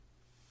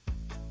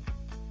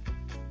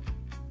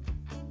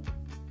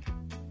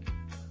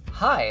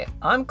Hi,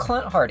 I'm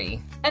Clint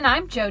Hardy. And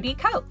I'm Jody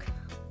Koch.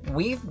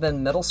 We've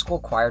been middle school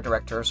choir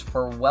directors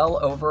for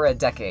well over a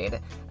decade,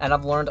 and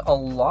I've learned a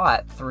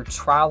lot through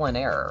trial and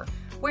error.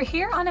 We're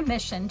here on a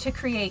mission to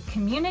create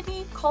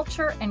community,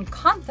 culture, and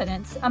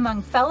confidence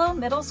among fellow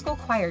middle school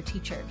choir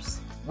teachers.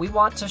 We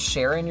want to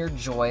share in your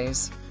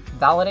joys,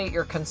 validate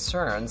your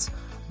concerns,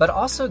 but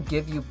also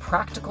give you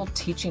practical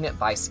teaching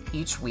advice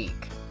each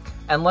week.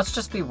 And let's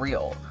just be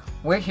real.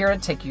 We're here to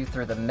take you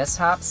through the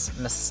mishaps,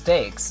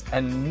 mistakes,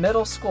 and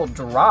middle school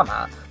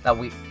drama that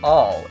we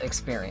all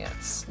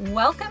experience.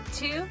 Welcome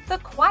to the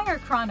Choir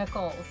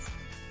Chronicles.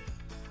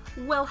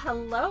 Well,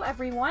 hello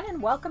everyone,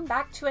 and welcome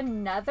back to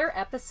another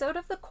episode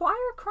of the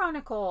Choir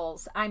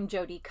Chronicles. I'm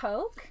Jody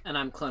Koch. And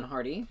I'm Clint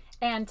Hardy.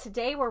 And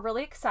today we're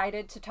really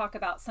excited to talk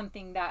about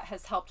something that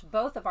has helped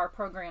both of our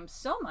programs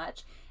so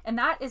much, and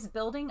that is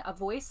building a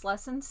voice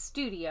lesson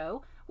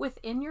studio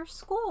within your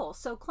school.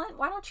 So Clint,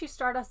 why don't you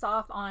start us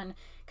off on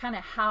kind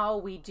of how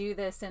we do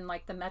this in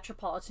like the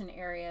metropolitan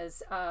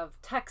areas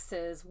of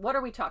Texas? What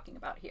are we talking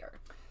about here?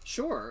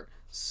 Sure.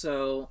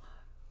 So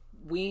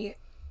we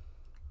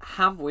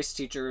have voice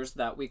teachers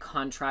that we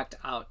contract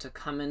out to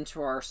come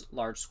into our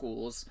large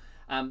schools,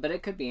 but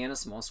it could be in a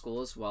small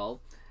school as well,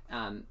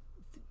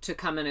 to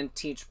come in and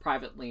teach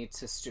privately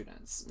to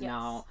students. Yes.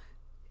 Now,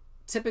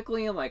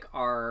 typically, like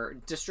our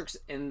districts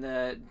in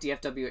the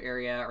DFW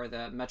area or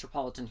the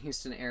metropolitan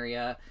Houston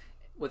area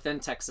within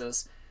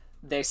Texas,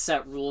 they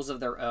set rules of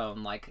their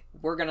own. Like,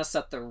 we're going to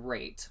set the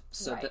rate.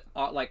 So Right.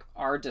 that, like,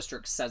 our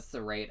district sets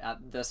the rate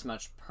at this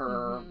much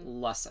per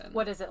lesson.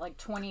 What is it, like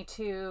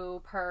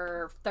 22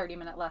 per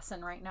 30-minute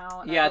lesson right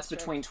now? Yeah, it's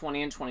between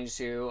 20 and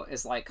 22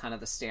 is like kind of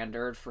the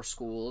standard for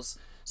schools.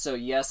 So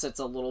yes, it's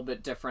a little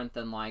bit different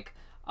than like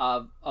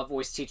a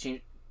voice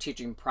teaching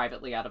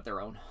privately out of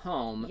their own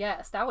home.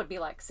 Yes, that would be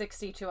like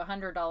 $60 to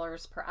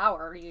 $100 per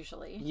hour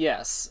usually.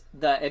 Yes.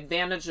 The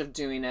advantage of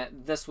doing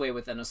it this way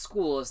within a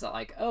school is that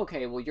like,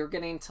 okay, well, you're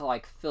getting to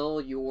like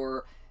fill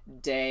your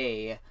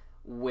day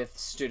with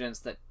students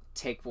that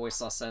take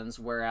voice lessons,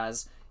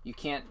 whereas you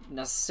can't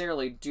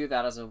necessarily do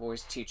that as a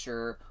voice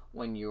teacher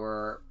when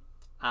you're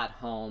at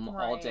home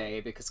all Right. day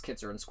because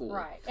kids are in school.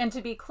 Right. And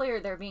to be clear,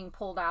 they're being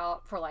pulled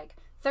out for like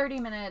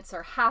 30 minutes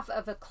or half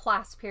of a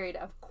class period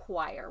of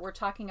choir. We're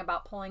talking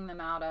about pulling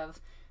them out of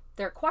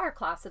their choir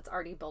class that's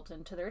already built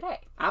into their day.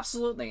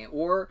 Absolutely.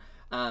 Or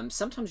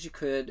sometimes you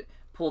could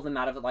pull them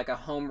out of like a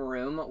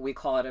homeroom. We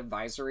call it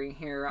advisory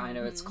here. I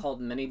know it's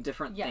called many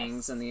different Yes.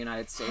 things in the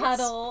United States.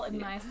 Huddle in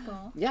my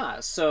school. Yeah.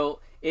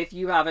 So if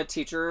you have a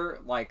teacher,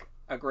 like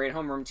a great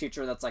homeroom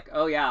teacher that's like,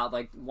 oh yeah,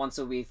 like once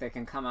a week they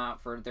can come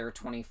out for their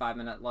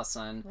 25-minute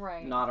lesson.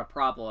 Right. Not a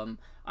problem.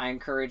 I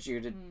encourage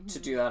you to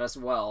do that as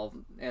well.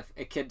 If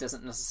a kid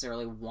doesn't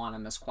necessarily want to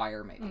miss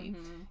choir, maybe,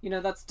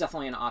 that's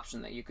definitely an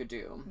option that you could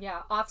do.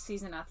 Yeah,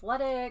 off-season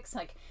athletics.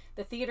 Like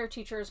the theater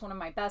teacher is one of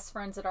my best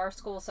friends at our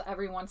school, so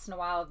every once in a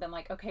while I've been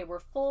like, okay, we're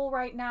full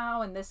right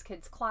now in this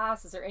kid's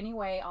class. Is there any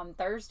way on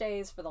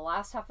Thursdays for the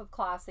last half of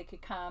class they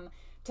could come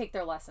take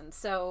their lessons?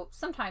 So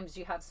sometimes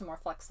you have some more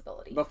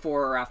flexibility.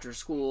 Before or after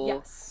school.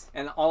 Yes.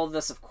 And all of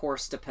this, of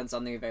course, depends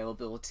on the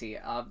availability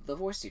of the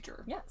voice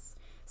teacher. Yes.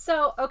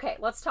 So, okay,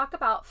 let's talk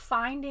about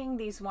finding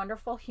these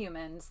wonderful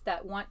humans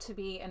that want to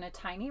be in a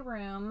tiny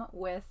room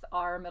with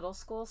our middle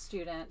school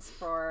students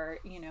for,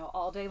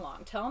 all day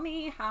long. Tell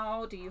me,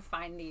 how do you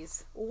find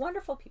these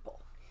wonderful people?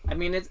 I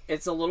mean,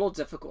 it's a little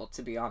difficult,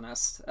 to be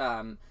honest.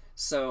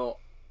 So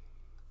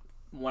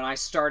when I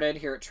started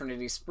here at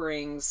Trinity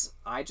Springs,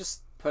 I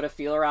just put a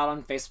feeler out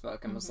on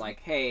Facebook and was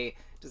like, hey,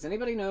 does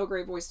anybody know a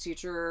great voice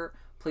teacher?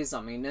 Please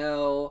let me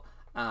know.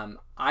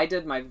 I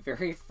did my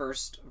very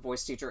first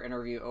voice teacher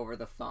interview over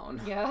the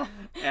phone. Yeah.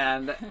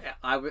 And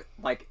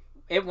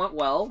it went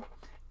well,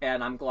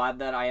 and I'm glad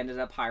that I ended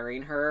up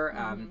hiring her.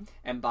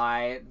 And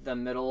by the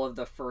middle of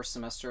the first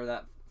semester,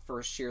 that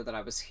first year that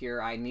I was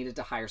here, I needed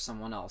to hire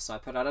someone else. So I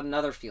put out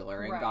another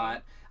feeler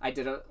and I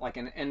did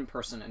an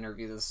in-person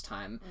interview this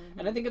time.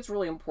 And I think it's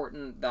really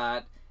important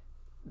that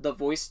the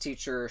voice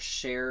teacher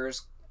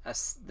shares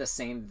the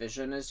same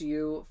vision as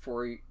you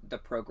for the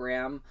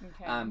program,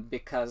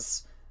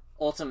 because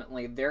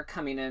ultimately they're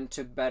coming in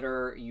to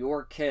better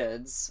your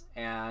kids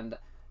and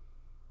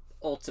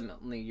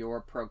ultimately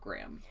your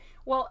program.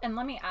 Well, and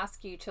let me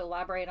ask you to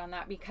elaborate on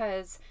that,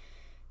 because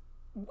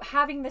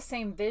having the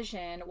same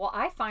vision,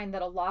 I find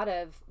that a lot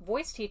of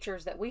voice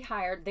teachers that we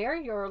hired, they're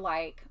your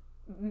like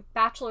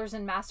bachelor's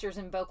and master's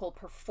in vocal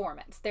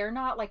performance. They're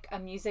not like a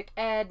music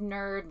ed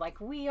nerd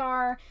like we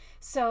are.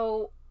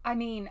 So I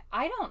mean,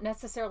 I don't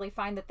necessarily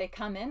find that they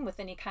come in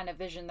with any kind of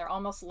vision. They're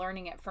almost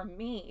learning it from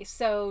me.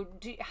 So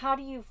how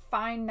do you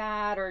find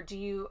that? Or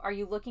are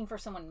you looking for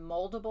someone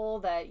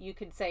moldable that you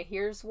could say,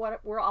 here's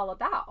what we're all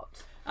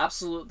about?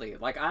 Absolutely.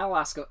 Like, I'll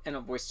ask in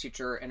a voice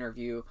teacher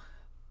interview,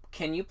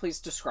 can you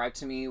please describe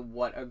to me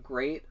what a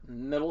great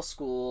middle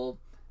school,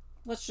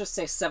 let's just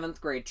say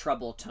 7th grade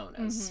treble tone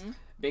is?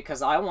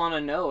 Because I want to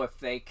know if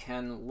they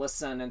can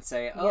listen and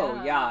say,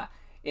 oh yeah,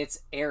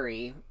 it's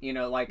airy,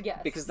 like, Yes.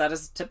 because that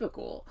is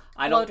typical.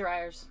 Blow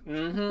dryers.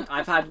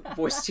 I've had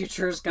voice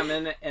teachers come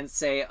in and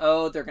say,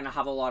 oh, they're going to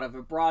have a lot of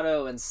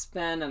vibrato and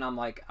spin. And I'm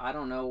like, I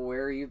don't know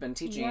where you've been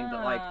teaching,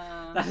 but like,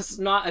 that's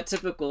not a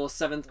typical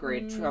 7th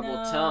grade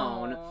treble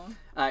tone.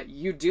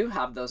 You do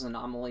have those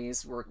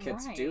anomalies where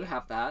kids do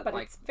have that. But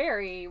like, it's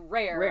very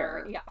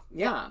rare.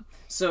 Yeah.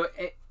 So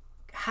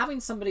having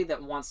somebody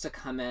that wants to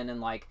come in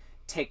and like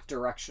take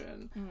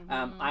direction.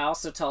 I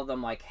also tell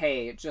them like,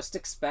 hey, just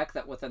expect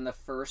that within the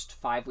first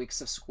 5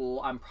 weeks of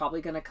school, I'm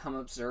probably going to come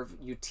observe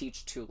you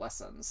teach 2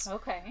 lessons.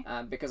 Okay.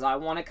 Because I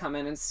want to come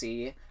in and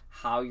see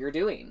how you're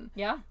doing.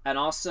 Yeah. And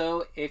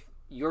also, if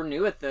you're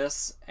new at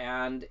this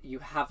and you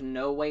have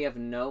no way of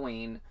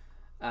knowing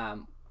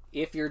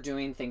if you're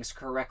doing things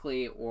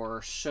correctly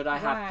or should I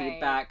have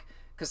feedback,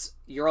 because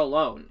you're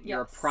alone. Yes.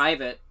 You're a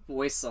private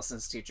voice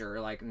lessons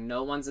teacher. Like,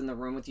 no one's in the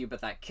room with you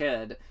but that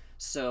kid.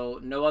 So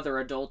no other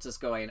adult is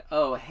going,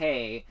 oh,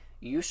 hey,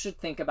 you should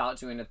think about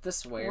doing it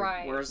this way.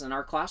 Right. Whereas in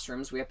our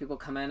classrooms, we have people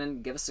come in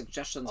and give us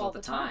suggestions all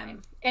the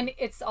time. And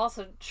it's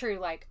also true,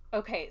 like,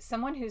 okay,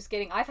 someone who's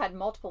I've had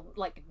multiple,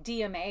 like,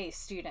 DMA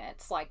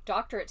students, like,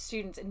 doctorate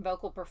students in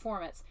vocal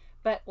performance.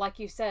 But like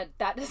you said,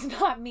 that does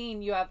not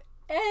mean you have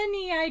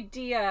any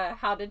idea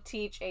how to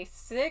teach a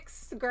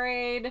 6th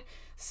grade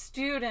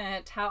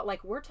student how,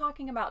 like, we're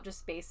talking about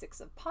just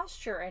basics of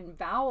posture and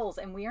vowels,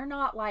 and we are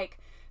not, like,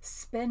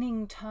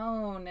 spinning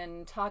tone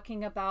and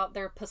talking about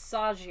their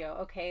passaggio,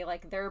 okay?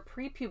 Like, they're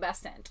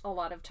prepubescent a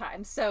lot of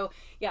times. So,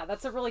 yeah,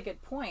 that's a really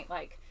good point.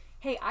 Like,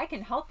 hey, I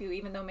can help you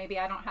even though maybe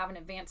I don't have an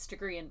advanced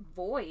degree in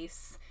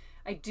voice.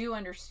 I do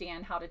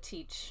understand how to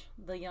teach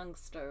the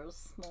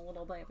youngsters, the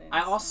little babies.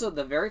 I also,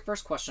 the very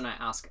first question I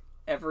ask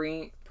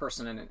every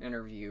person in an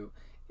interview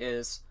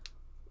is,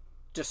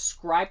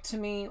 describe to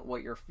me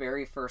what your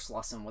very first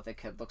lesson with a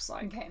kid looks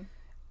like. Okay.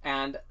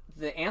 And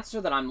the answer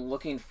that I'm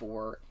looking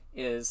for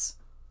is,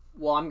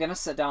 well, I'm going to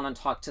sit down and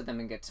talk to them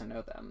and get to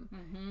know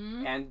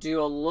them. And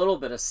do a little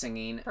bit of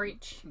singing.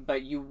 Preach.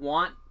 But you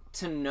want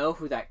to know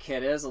who that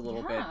kid is a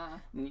little bit.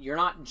 You're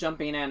not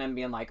jumping in and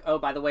being like, oh,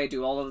 by the way,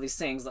 do all of these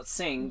things, let's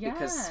sing.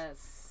 Because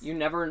you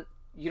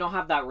don't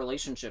have that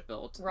relationship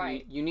built.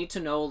 Right. You need to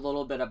know a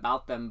little bit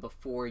about them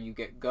before you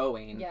get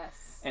going.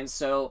 Yes. And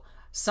so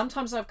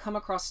sometimes I've come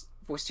across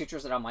voice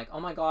teachers that I'm like,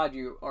 oh my God,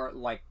 you are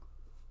like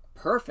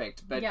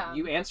perfect, but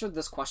you answered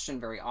this question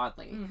very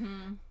oddly.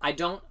 I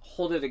don't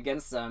hold it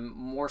against them.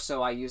 More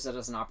so, I use it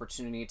as an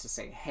opportunity to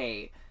say,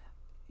 hey,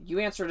 you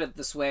answered it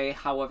this way.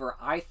 However,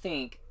 I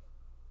think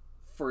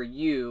for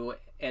you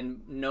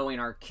and knowing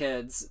our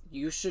kids,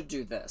 you should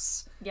do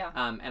this. Yeah.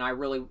 And I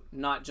really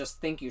not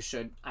just think you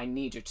should, I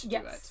need you to do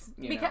it.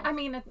 Because, I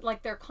mean,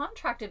 like, they're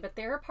contracted, but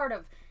they're a part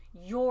of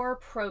your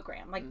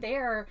program. Like,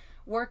 they're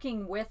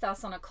working with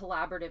us on a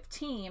collaborative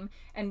team,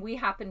 and we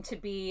happen to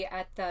be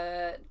at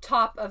the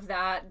top of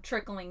that,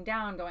 trickling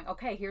down, going,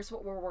 okay, here's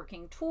what we're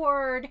working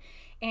toward.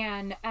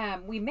 And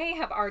we may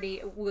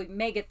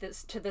get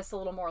to this a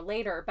little more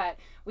later, but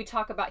we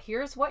talk about,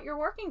 here's what you're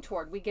working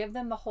toward. We give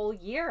them the whole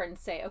year and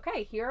say,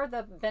 okay, here are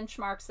the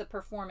benchmarks, the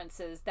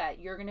performances that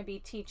you're going to be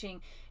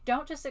teaching.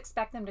 Don't just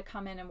expect them to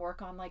come in and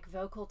work on, like,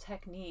 vocal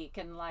technique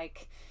and,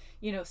 like,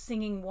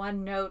 singing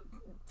one note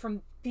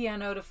from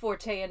piano to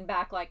forte and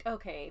back, like,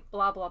 okay,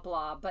 blah, blah,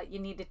 blah, but you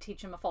need to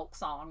teach them a folk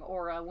song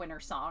or a winter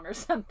song or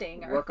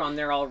something. Work on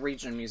their all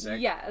region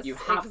music. Yes, you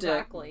have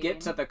to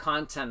get to the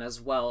content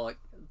as well. Like,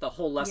 the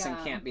whole lesson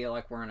can't be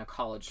like we're in a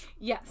college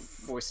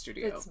voice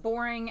studio. It's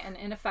boring and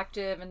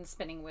ineffective and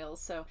spinning wheels.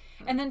 So,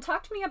 and then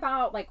talk to me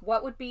about, like,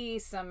 what would be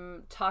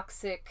some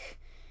toxic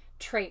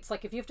traits,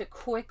 like if you have to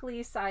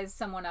quickly size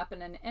someone up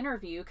in an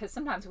interview, because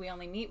sometimes we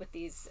only meet with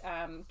these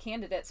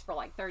candidates for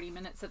like 30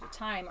 minutes at a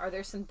time. Are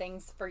there some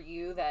things for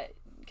you that,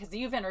 because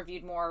you've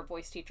interviewed more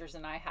voice teachers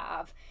than I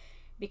have,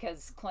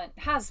 because Clint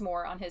has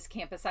more on his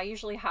campus. I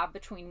usually have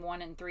between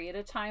 1 and 3 at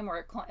a time,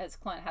 or as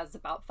Clint has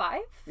about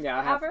 5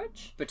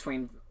 average?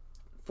 Between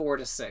 4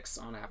 to 6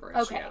 on average.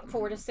 Okay,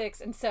 4 to 6.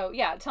 And so,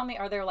 tell me,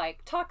 are there like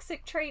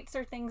toxic traits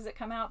or things that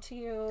come out to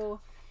you?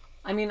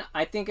 I mean,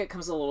 I think it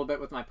comes a little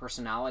bit with my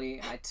personality.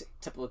 I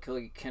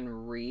typically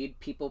can read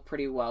people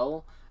pretty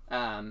well.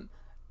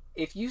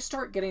 If you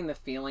start getting the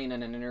feeling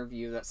in an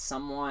interview that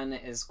someone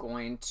is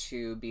going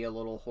to be a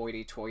little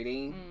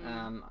hoity-toity,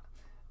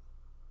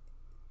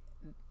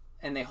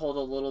 and they hold a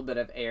little bit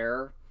of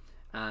air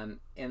in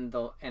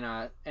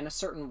a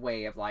certain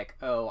way of like,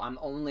 oh, I'm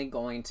only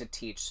going to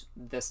teach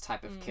this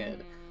type of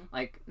kid.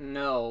 Like,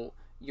 no,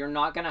 you're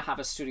not going to have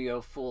a studio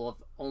full of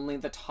only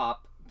the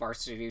top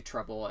varsity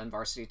treble and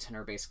varsity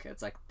tenor bass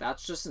kids. Like,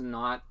 that's just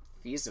not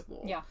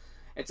feasible. Yeah.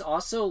 It's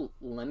also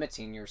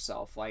limiting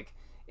yourself. Like,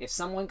 if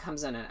someone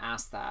comes in and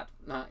asks that,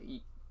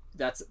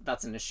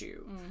 that's an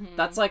issue.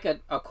 That's like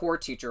a core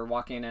teacher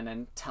walking in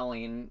and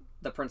telling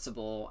the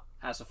principal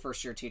as a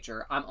first year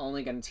teacher, I'm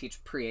only going to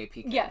teach pre-AP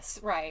kids. Yes,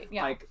 right.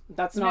 Yeah. Like,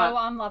 that's not... No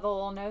on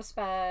level, no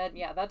sped.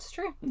 Yeah, that's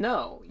true.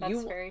 No.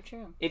 That's very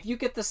true. If you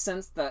get the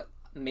sense that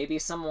maybe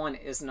someone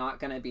is not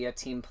going to be a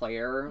team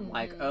player,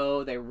 like,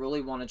 oh, they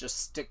really want to just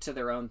stick to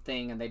their own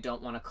thing and they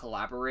don't want to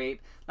collaborate,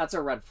 that's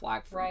a red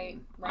flag for me.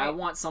 Right. I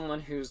want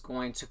someone who's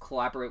going to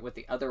collaborate with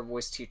the other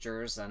voice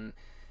teachers. And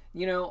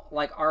you know,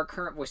 like our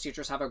current voice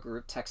teachers have a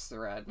group text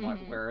thread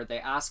like where they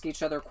ask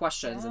each other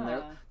questions,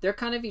 and they're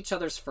kind of each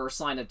other's first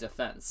line of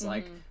defense.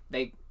 Like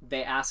they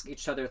ask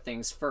each other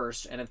things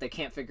first, and if they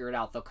can't figure it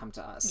out, they'll come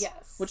to us.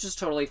 Yes. Which is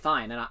totally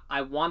fine. And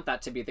I want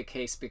that to be the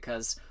case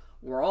because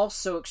we're all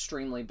so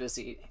extremely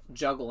busy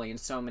juggling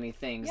so many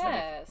things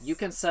that if you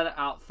can set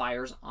out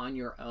fires on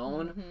your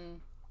own,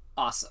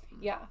 awesome.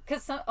 Yeah,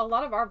 because a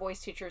lot of our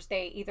voice teachers,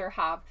 they either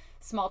have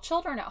small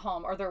children at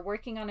home or they're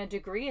working on a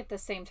degree at the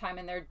same time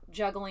and they're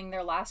juggling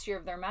their last year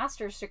of their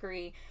master's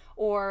degree,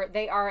 or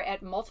they are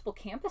at multiple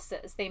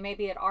campuses. They may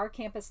be at our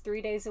campus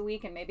 3 days a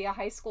week and maybe a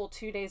high school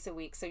 2 days a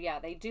week. So yeah,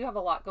 they do have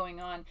a lot going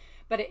on.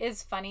 But it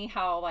is funny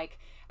how like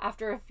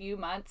after a few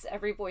months,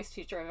 every voice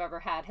teacher I've ever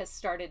had has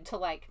started to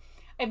like,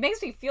 it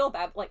makes me feel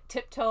bad, like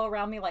tiptoe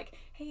around me like,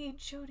 hey,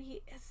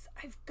 Jody,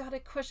 I've got a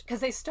question. Because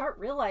they start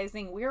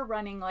realizing we're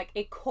running like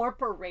a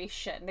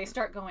corporation. They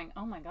start going,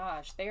 oh my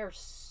gosh, they are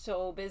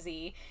so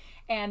busy.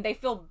 And they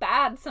feel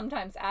bad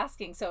sometimes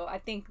asking. So I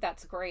think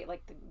that's great,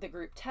 like the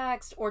group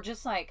text, or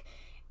just like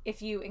if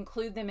you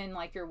include them in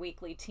like your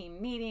weekly team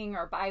meeting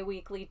or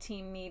bi-weekly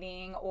team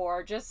meeting,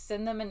 or just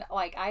send them in,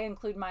 like I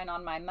include mine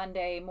on my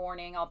Monday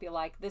morning. I'll be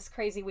like, this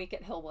crazy week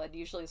at Hillwood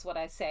usually is what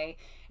I say,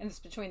 and it's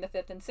between the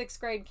 5th and 6th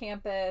grade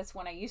campus,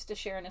 when I used to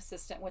share an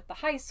assistant with the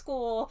high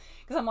school,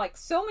 because I'm like,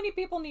 so many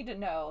people need to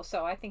know.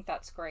 So I think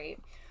that's great.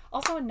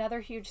 Also, another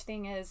huge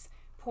thing is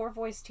poor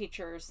voice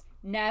teachers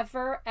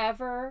never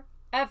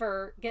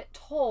ever get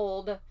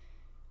told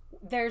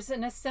there's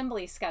an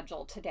assembly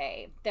schedule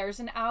today. There's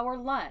an hour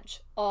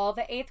lunch. All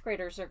the 8th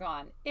graders are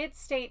gone.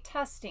 It's state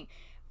testing.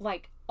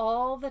 Like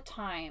all the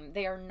time,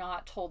 they are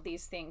not told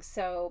these things.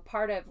 So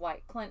part of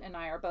like Clint and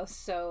I are both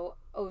so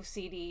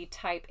OCD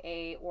type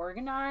A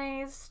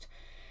organized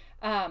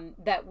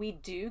that we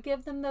do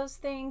give them those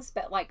things.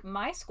 But like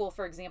my school,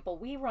 for example,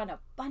 we run a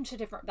bunch of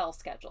different bell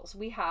schedules.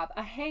 We have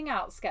a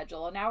hangout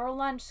schedule, an hour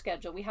lunch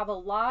schedule. We have a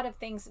lot of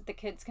things that the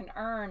kids can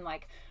earn,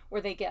 like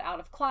where they get out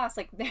of class.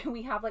 Like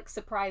we have like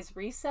surprise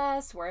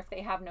recess, where if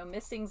they have no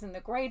missings in the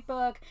grade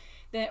book,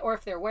 then, or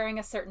if they're wearing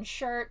a certain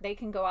shirt, they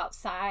can go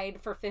outside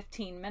for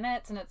 15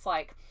 minutes. And it's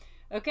like,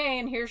 okay,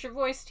 and here's your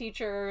voice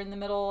teacher in the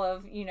middle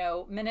of, you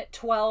know, minute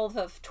 12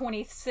 of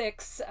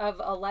 26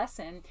 of a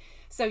lesson.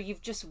 So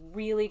you've just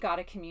really got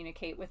to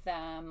communicate with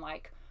them,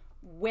 like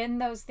when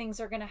those things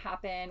are going to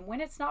happen, when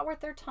it's not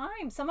worth their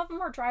time. Some of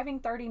them are driving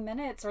 30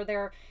 minutes, or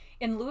they're,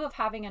 in lieu of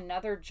having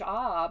another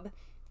job,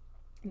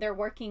 they're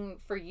working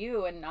for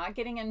you and not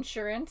getting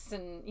insurance,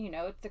 and, you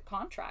know, it's a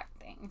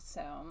contract thing.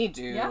 So they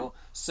do,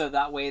 so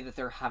that way that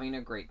they're having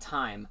a great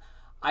time.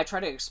 I try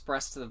to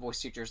express to the voice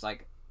teachers,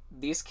 like,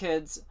 these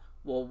kids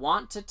will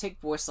want to take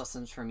voice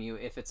lessons from you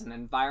if it's an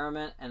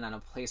environment and then a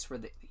place where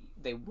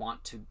they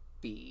want to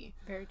be.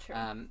 Very true.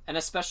 And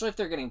especially if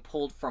they're getting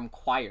pulled from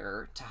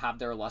choir to have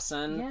their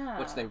lesson,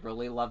 which they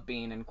really love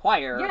being in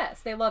choir.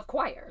 Yes, they love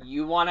choir.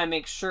 You want to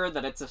make sure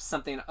that it's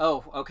something,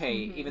 oh, okay,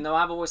 even though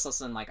I have a voice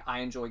lesson, like, I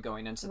enjoy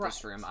going into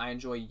this room. I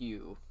enjoy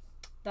you.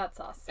 That's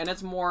awesome. And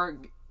it's more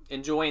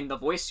enjoying the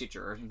voice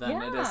teacher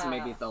than it is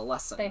maybe the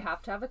lesson. They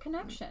have to have a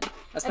connection.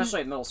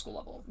 Especially at middle school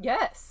level.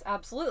 Yes,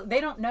 absolutely. They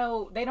don't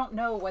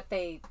know what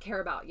they care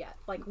about yet.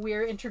 Like,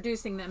 we're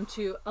introducing them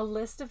to a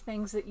list of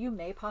things that you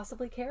may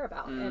possibly care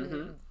about.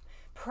 And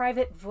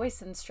private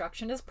voice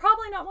instruction is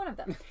probably not one of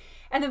them.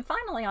 And then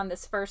finally, on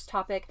this first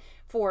topic,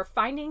 for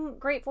finding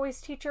great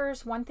voice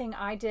teachers, one thing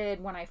I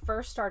did when I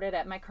first started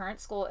at my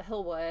current school at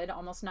Hillwood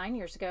almost 9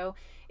 years ago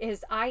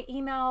is I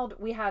emailed,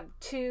 we have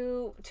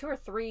two or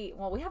three,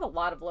 well, we have a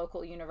lot of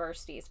local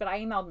universities, but I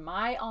emailed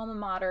my alma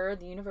mater,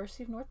 the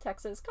University of North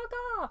Texas,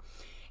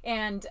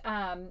 and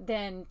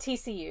then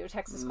TCU,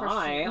 Texas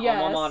Christian. My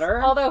alma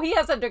mater. Although he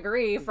has a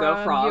degree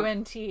from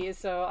UNT,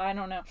 so I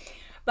don't know.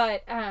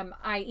 But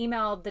I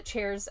emailed the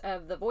chairs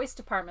of the voice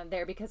department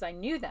there because I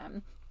knew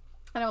them.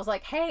 And I was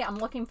like, hey, I'm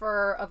looking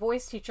for a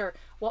voice teacher.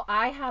 Well,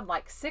 I had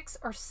like 6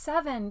 or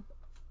 7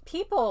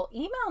 people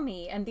email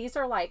me, and these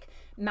are like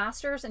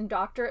master's and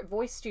doctorate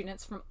voice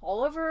students from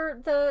all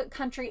over the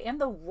country and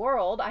the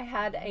world. I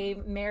had a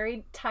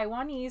married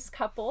Taiwanese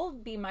couple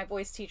be my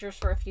voice teachers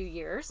for a few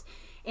years,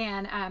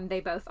 and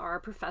they both are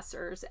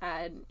professors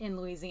in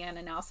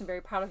Louisiana now, so I'm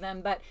very proud of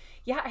them. But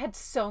yeah, I had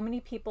so many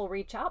people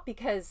reach out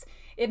because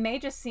it may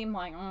just seem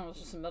like, oh, it's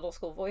just middle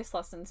school voice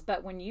lessons,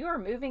 but when you are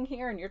moving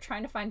here and you're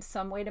trying to find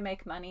some way to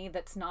make money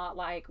that's not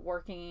like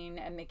working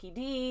at Mickey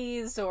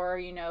D's or,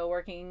 you know,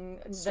 working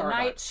the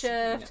night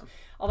shift,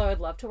 although I'd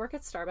love to work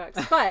at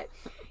Starbucks, but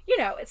you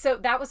know, so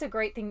that was a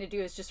great thing to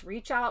do, is just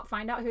reach out,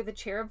 find out who the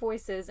chair of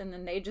voice is, and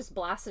then they just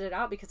blasted it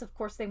out because of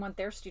course they want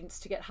their students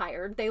to get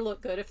hired. They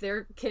look good if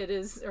their kid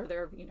is, or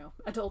their, you know,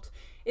 adult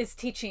is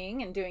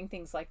teaching and doing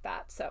things like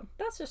that. So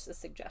that's just a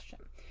suggestion.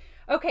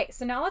 Okay,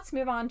 so now let's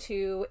move on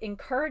to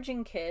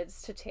encouraging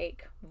kids to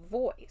take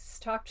voice.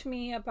 Talk to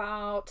me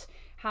about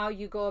how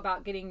you go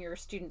about getting your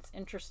students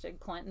interested,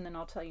 Clint, and then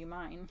I'll tell you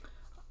mine.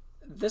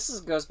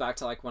 Goes back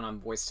to like when I'm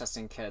voice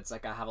testing kids,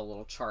 like I have a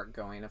little chart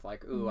going of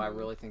like, ooh, I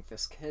really think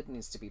this kid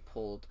needs to be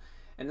pulled.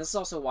 And this is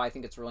also why I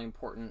think it's really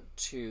important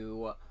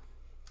to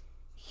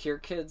hear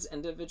kids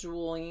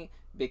individually,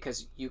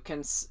 because you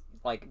can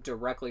like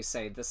directly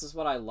say, this is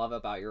what I love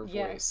about your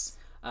voice.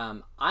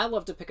 I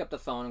love to pick up the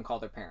phone and call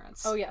their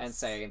parents and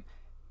say,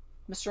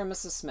 Mr. and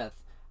Mrs.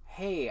 Smith,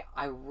 hey,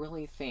 I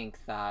really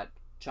think that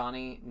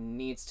Johnny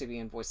needs to be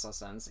in voice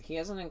lessons. He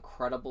has an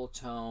incredible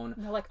tone.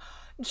 And they're like,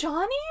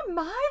 Johnny?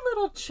 My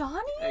little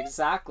Johnny?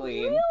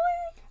 Exactly. Really?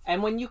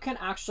 And when you can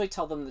actually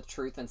tell them the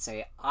truth and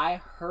say, I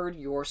heard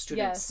your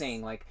student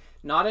sing, like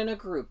not in a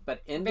group,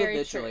 but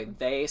individually,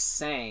 they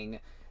sang,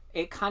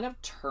 it kind of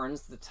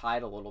turns the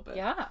tide a little bit.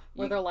 Yeah.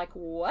 Where they're like,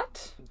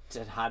 what?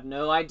 Had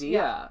no idea.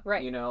 Yeah,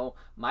 right. You know,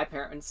 my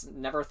parents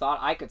never thought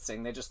I could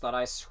sing. They just thought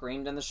I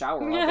screamed in the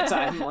shower all the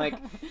time. Like,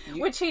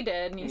 which he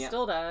did, and he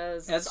still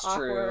does. It's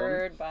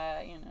awkward,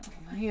 but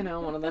you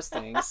know, one of those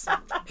things.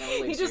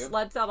 He just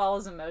lets out all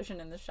his emotion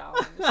in the shower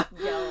and just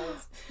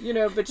yells. You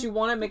know, but you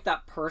want to make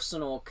that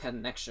personal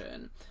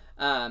connection.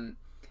 And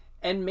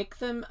make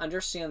them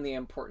understand the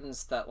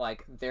importance that,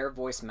 like, their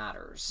voice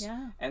matters.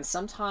 Yeah. And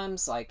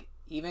sometimes, like,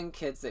 even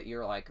kids that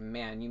you're like,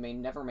 man, you may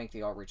never make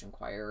the all-region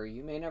choir, or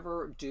you may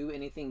never do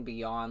anything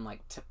beyond,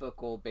 like,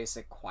 typical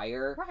basic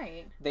choir.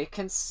 Right. They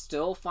can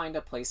still find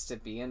a place to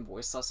be in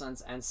voice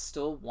lessons and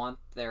still want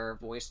their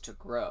voice to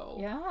grow.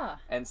 Yeah.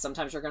 And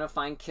sometimes you're going to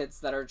find kids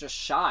that are just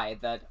shy,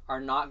 that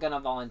are not going to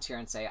volunteer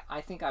and say,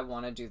 I think I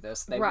want to do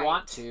this. They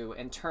want to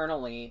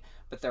internally,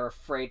 but they're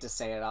afraid to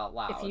say it out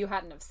loud. If you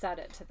hadn't have said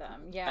it to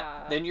them.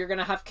 Yeah. Then you're going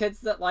to have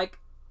kids that, like,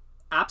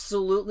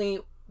 absolutely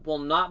will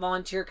not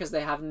volunteer because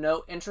they have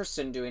no interest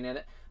in doing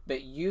it,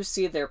 but you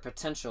see their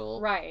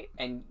potential. Right.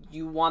 And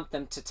you want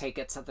them to take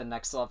it to the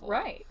next level.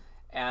 Right.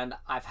 And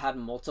I've had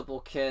multiple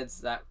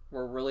kids that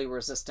were really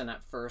resistant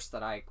at first,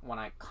 that when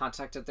I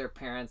contacted their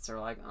parents, they're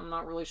like, I'm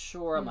not really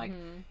sure. I'm like,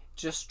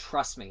 just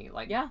trust me.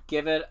 Like,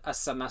 give it a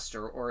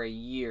semester or a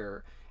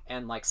year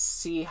and, like,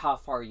 see how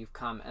far you've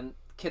come. And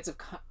kids have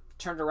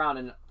turned around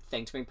and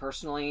thanked me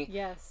personally.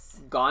 Yes.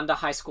 Gone to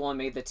high school and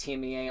made the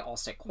TMEA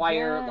All-State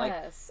Choir.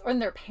 Yes. Or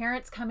their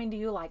parents coming to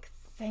you like,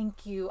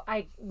 thank you.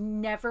 I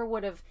never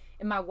would have,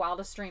 in my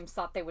wildest dreams,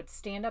 thought they would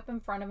stand up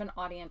in front of an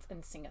audience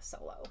and sing a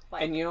solo.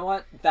 Like, and you know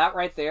what? That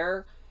right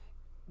there,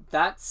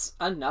 that's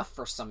enough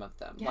for some of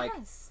them. Yes. Like,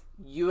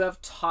 you have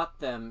taught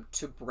them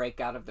to break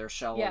out of their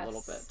shell a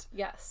little bit.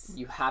 Yes.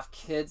 You have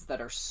kids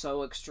that are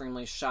so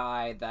extremely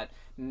shy that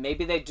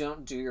maybe they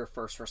don't do your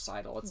first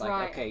recital. It's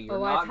like, okay, you're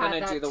not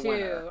going to do the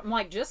winner. I'm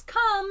like, just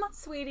come,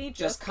 sweetie.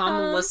 Just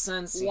come,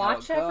 listen, see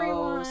watch how it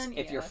goes. Everyone.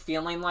 If you're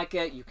feeling like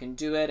it, you can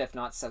do it. If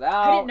not, sit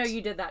out. I didn't know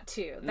you did that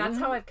too. That's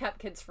how I've kept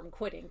kids from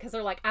quitting, because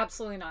they're like,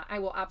 absolutely not. I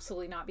will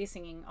absolutely not be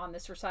singing on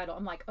this recital.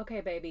 I'm like, okay,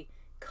 baby,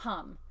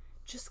 come.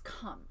 Just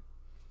come.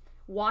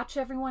 Watch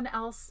everyone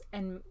else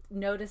and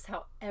notice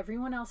how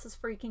everyone else is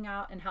freaking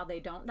out and how they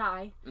don't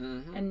die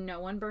and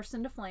no one bursts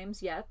into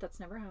flames yet. That's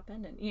never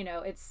happened. And, you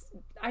know,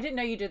 I didn't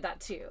know you did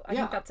that too. I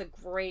think that's a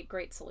great,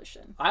 great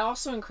solution. I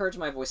also encourage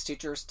my voice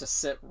teachers to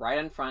sit right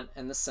in front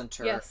in the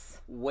center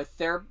with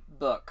their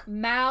book.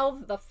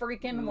 Mouth the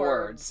freaking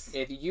words.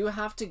 If you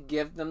have to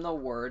give them the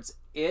words,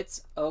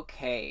 it's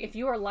okay. If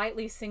you are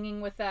lightly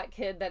singing with that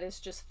kid that is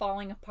just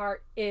falling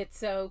apart,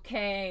 it's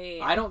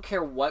okay. I don't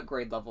care what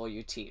grade level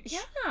you teach.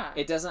 Yeah.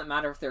 It doesn't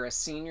matter if they're a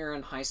senior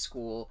in high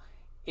school.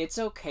 It's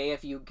okay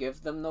if you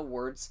give them the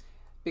words,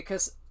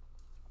 because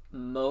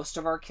most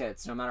of our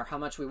kids, no matter how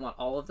much we want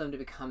all of them to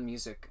become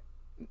music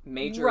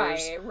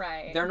majors,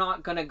 they're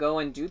not going to go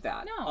and do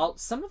that. No.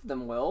 Some of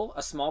them will,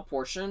 a small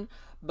portion,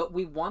 but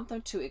we want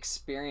them to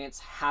experience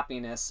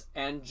happiness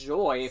and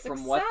joy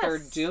from what they're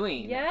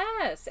doing.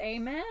 Yes,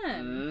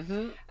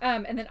 amen.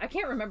 And then I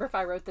can't remember if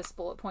I wrote this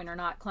bullet point or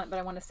not, Clint, but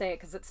I want to say it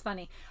because it's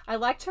funny. I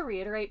like to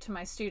reiterate to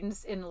my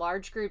students in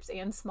large groups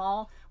and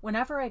small,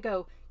 whenever I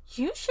go,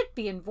 you should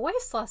be in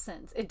voice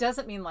lessons. It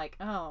doesn't mean like,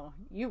 oh,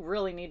 you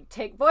really need to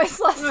take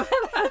voice lessons.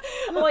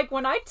 Like,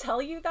 when I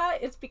tell you that,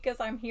 it's because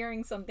I'm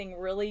hearing something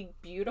really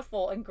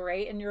beautiful and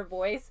great in your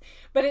voice.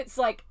 But it's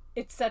like,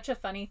 it's such a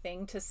funny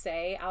thing to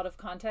say out of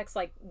context.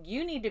 Like,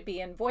 you need to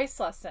be in voice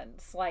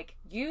lessons. Like,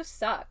 you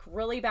suck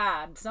really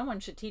bad.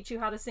 Someone should teach you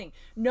how to sing.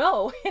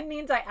 No, it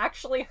means I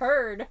actually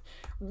heard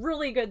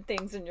really good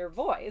things in your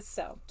voice.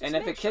 So, and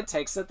if a kid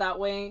takes it that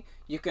way,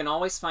 you can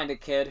always find a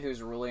kid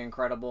who's really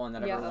incredible and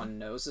that everyone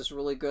knows is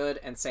really good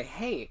and say,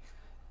 hey,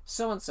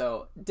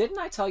 so-and-so, didn't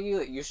I tell you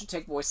that you should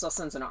take voice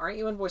lessons? And aren't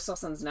you in voice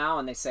lessons now?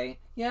 And they say,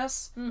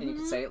 yes. And you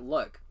can say,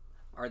 look,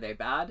 are they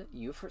bad?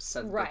 You've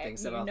said good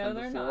things about them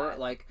before. Not.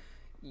 Like,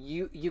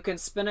 you can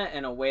spin it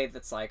in a way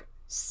that's like,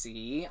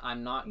 see,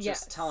 I'm not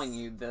just telling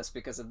you this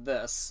because of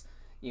this.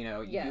 You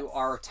know, you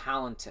are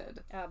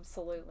talented.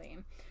 Absolutely.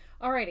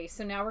 Alrighty,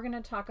 so now we're going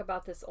to talk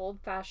about this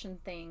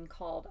old-fashioned thing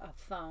called a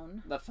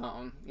phone. The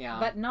phone, yeah.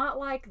 But not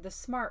like the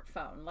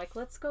smartphone. Like,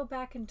 let's go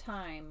back in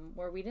time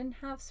where we didn't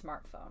have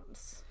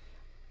smartphones.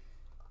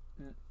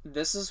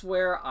 This is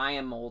where I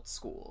am old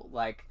school.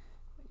 Like,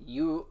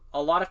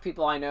 a lot of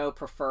people I know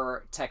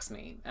prefer text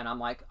me, and I'm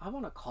like, I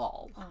want to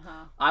call.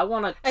 I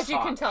want to talk. As you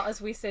can tell, as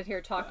we sit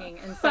here talking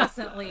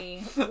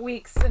incessantly,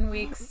 weeks and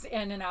weeks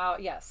in and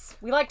out, yes,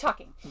 we like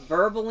talking.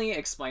 Verbally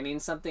explaining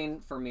something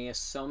for me is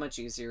so much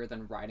easier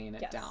than writing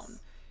it down.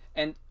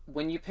 And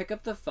when you pick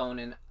up the phone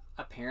and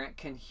a parent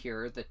can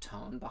hear the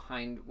tone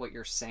behind what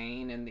you're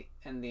saying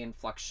and the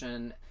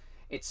inflection,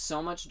 it's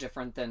so much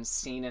different than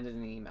seeing it in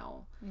an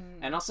email.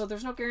 And also,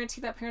 there's no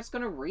guarantee that parent's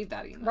going to read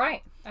that email.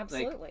 Right.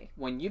 Absolutely. Like,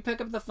 when you pick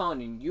up the phone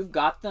and you've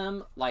got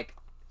them, like,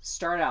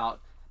 start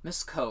out,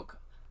 Miss Coke,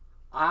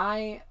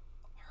 I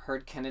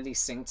heard Kennedy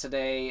sing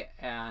today,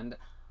 and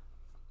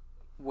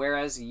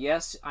whereas,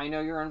 yes, I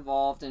know you're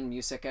involved in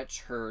music at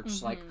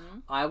church, like,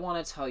 I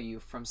want to tell you,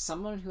 from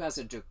someone who has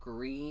a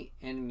degree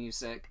in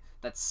music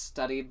that's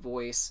studied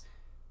voice,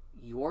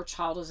 your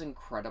child is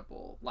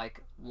incredible.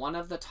 Like, one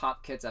of the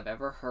top kids I've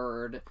ever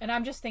heard. And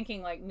I'm just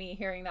thinking, like, me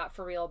hearing that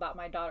for real about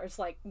my daughter, it's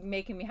like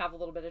making me have a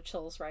little bit of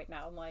chills right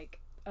now. I'm like,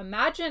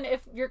 imagine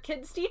if your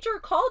kid's teacher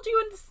called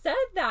you and said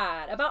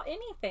that about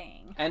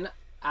anything. And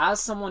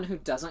as someone who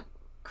doesn't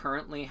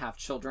currently have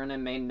children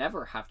and may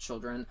never have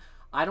children,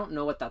 I don't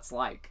know what that's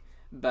like.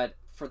 But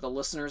for the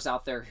listeners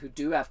out there who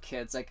do have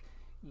kids, like,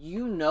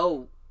 you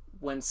know,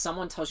 when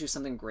someone tells you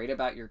something great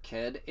about your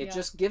kid, it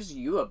just gives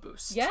you a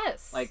boost.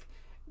 Yes. Like,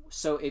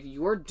 so if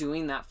you're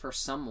doing that for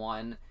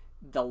someone,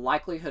 the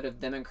likelihood of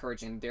them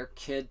encouraging their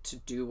kid to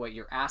do what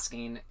you're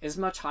asking is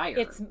much higher.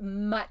 It's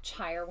much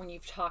higher when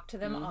you've talked to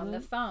them on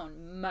the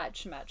phone.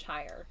 Much, much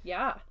higher.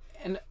 Yeah.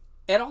 And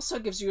it also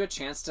gives you a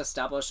chance to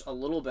establish a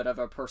little bit of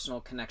a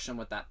personal connection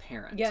with that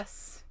parent.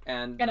 Yes.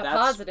 And a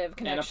positive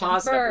connection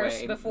first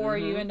way. Before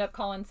you end up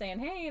calling saying,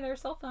 hey, their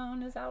cell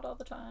phone is out all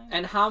the time.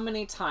 And how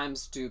many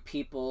times do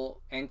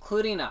people,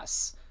 including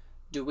us,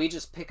 do we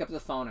just pick up the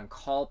phone and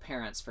call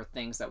parents for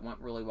things that went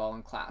really well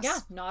in class? Yeah,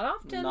 not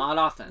often. Not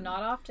often.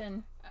 Not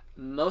often.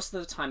 Most of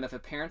the time, if a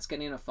parent's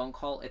getting a phone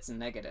call, it's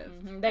negative.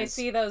 They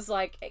see those,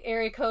 like,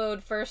 area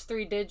code, first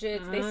 3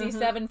 digits. They see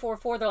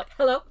 744. They're like,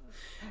 hello.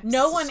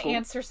 No one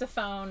answers the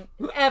phone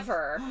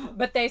ever,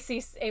 but they see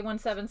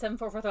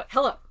 817-744. They're like,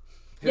 hello.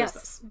 Who's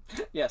this?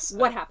 Yes.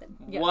 What happened?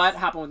 Yes. What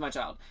happened with my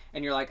child?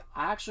 And you're like,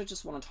 I actually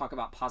just want to talk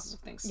about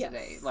positive things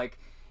today. Like,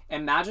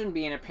 imagine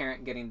being a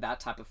parent getting that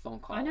type of phone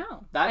call. I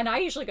know. And I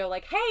usually go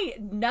like, hey,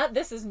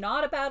 this is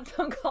not a bad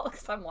phone call,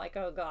 because I'm like,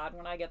 oh God,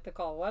 when I get the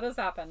call, what has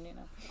happened? You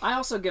know. I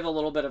also give a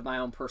little bit of my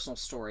own personal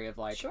story of,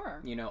 like,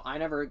 you know, I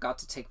never got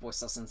to take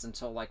voice lessons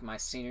until, like, my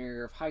senior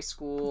year of high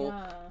school,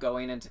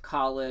 going into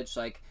college.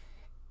 Like,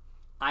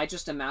 I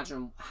just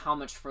imagine how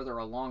much further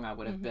along I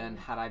would have been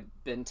had I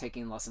been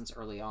taking lessons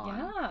early on.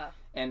 Yeah,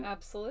 and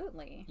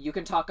absolutely. You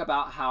can talk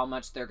about how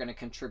much they're going to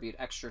contribute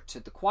extra to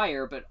the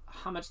choir, but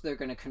how much they're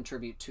going to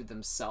contribute to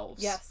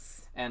themselves.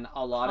 Yes. And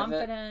a lot of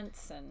it...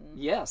 Confidence and...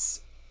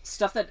 Yes.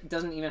 Stuff that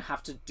doesn't even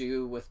have to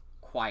do with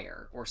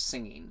choir or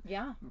singing.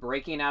 Yeah.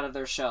 Breaking out of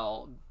their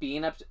shell,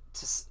 being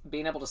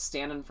able to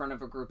stand in front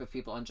of a group of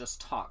people and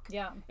just talk.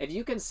 Yeah. If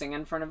you can sing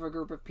in front of a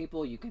group of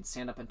people, you can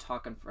stand up and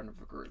talk in front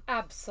of a group.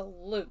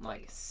 Absolutely.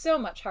 Like, so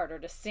much harder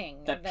to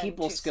sing than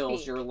people to skills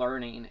speak. You're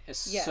learning is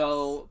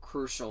so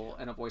crucial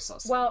in a voice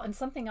lesson. Well, and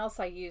something else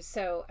I use,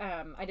 so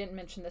I didn't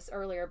mention this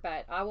earlier,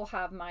 but I will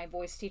have my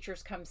voice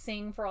teachers come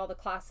sing for all the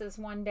classes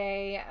one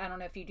day. I don't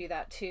know if you do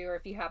that too, or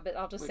if you have, but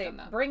I'll just say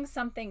bring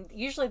something.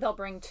 Usually they'll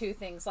bring 2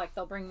 things, like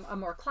they'll bring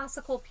a more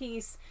classical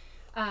piece,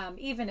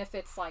 even if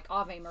it's like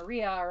Ave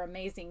Maria or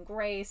Amazing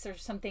Grace or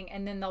something,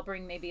 and then they'll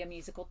bring maybe a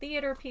musical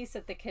theater piece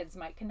that the kids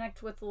might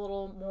connect with a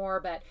little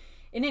more, but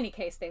in any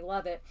case they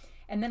love it.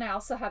 And then I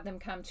also have them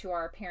come to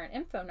our parent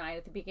info night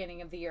at the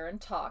beginning of the year and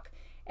talk.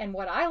 And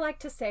what I like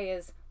to say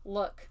is,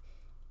 look,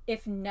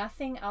 if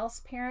nothing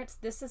else, parents,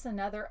 this is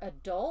another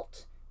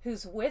adult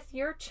who's with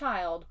your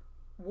child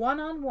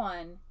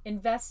one-on-one,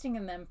 investing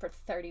in them for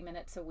 30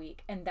 minutes a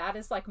week. And that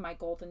is like my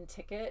golden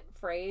ticket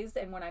phrase.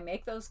 And when I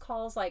make those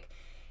calls, like,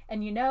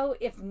 and you know,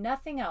 if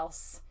nothing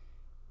else,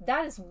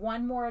 that is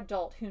one more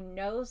adult who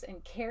knows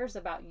and cares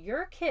about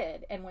your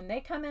kid. And when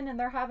they come in and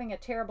they're having a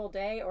terrible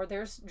day, or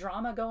there's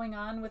drama going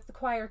on with the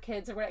choir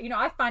kids or whatever, you know,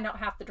 I find out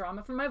half the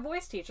drama from my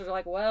voice teachers. Are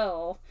like,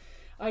 well,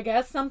 I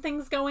guess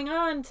something's going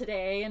on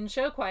today in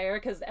show choir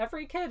because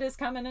every kid is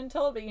coming and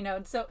told me, you know.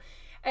 And so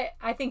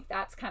I think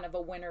that's kind of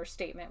a winner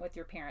statement with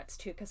your parents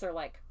too, because they're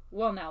like,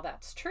 well, now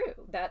that's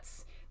true.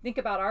 Think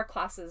about our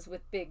classes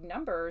with big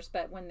numbers,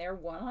 but when they're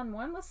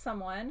one-on-one with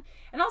someone,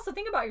 and also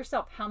think about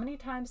yourself. How many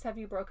times have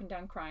you broken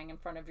down crying in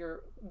front of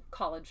your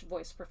college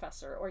voice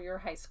professor or your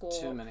high school?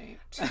 Too many.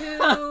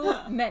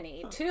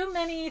 Too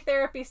many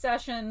therapy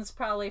sessions,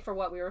 probably, for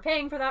what we were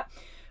paying for that.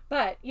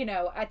 But, you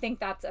know, I think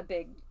that's a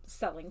big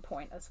selling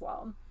point as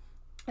well.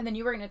 And then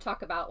you were going to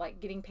talk about, like,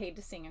 getting paid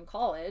to sing in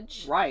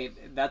college.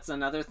 Right. That's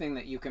another thing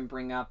that you can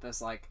bring up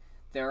is, like,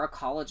 there are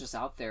colleges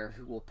out there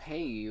who will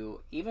pay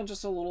you even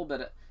just a little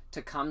bit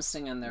to come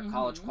sing in their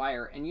college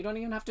choir, and you don't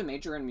even have to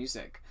major in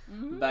music.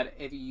 But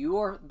if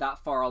you're that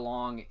far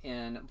along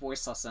in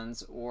voice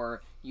lessons,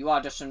 or you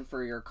audition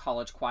for your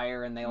college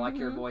choir and they like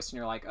your voice, and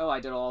you're like, oh, I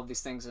did all of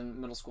these things in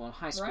middle school and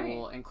high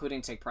school,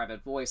 including take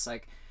private voice,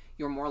 like,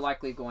 you're more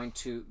likely going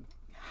to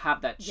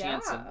have that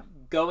chance of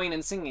going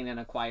and singing in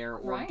a choir,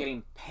 or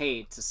getting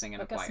paid to sing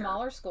in a choir. Like a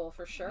smaller school,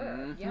 for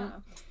sure. Yeah.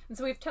 And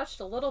so we've touched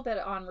a little bit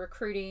on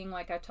recruiting.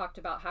 Like I talked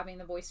about having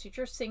the voice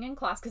teacher sing in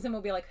class, because then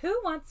we'll be like, who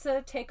wants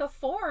to take a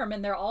form?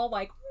 And they're all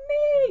like,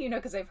 me,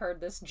 because they've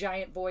heard this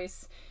giant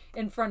voice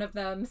in front of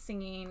them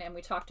singing. And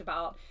we talked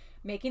about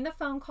making the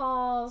phone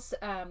calls.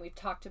 We've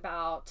talked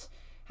about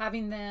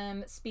having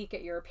them speak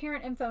at your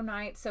parent info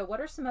night. So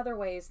what are some other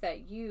ways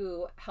that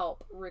you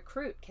help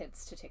recruit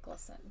kids to take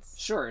lessons?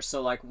 Sure.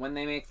 So like when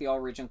they make the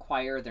all-region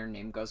choir, their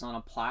name goes on a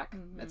plaque.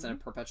 It's in a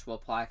perpetual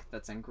plaque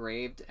that's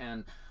engraved.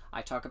 And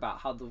I talk about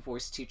how the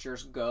voice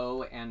teachers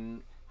go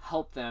and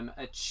help them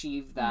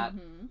achieve that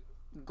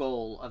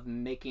goal of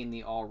making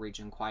the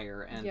all-region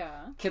choir. And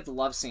kids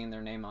love seeing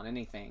their name on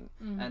anything.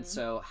 And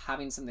so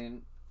having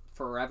something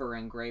forever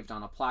engraved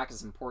on a plaque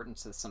is important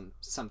to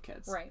some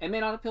kids. Right. It may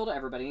not appeal to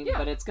everybody,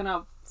 but it's going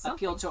to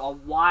appeal to a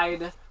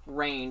wide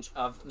range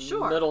of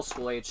middle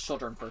school age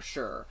children for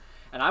sure.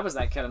 And I was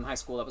that kid in high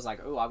school that was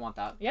like, oh, I want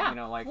that. Yeah.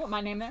 Like, I want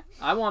my name there.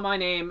 I want my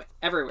name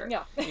everywhere.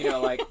 Yeah.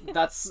 Like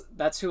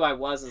that's who I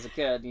was as a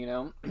kid,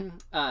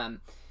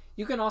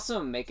 You can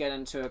also make it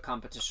into a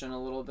competition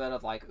a little bit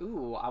of like,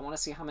 ooh, I want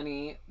to see how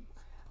many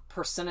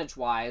percentage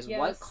wise,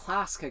 what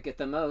class could get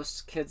the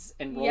most kids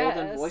enrolled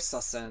in voice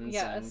lessons.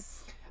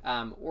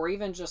 And or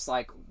even just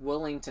like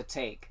willing to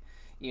take,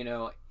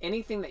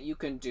 anything that you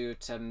can do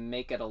to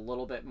make it a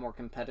little bit more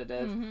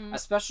competitive,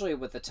 especially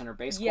with the tenor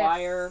bass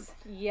choir.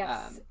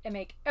 Yes. And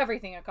make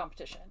everything a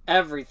competition.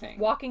 Everything.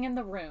 Walking in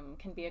the room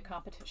can be a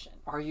competition.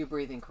 Are you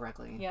breathing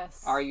correctly?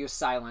 Yes. Are you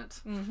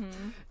silent?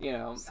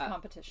 It's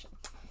competition.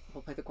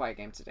 We'll play the quiet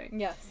game today.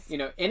 Yes.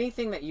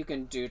 Anything that you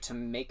can do to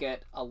make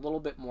it a little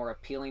bit more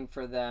appealing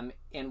for them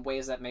in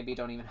ways that maybe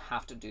don't even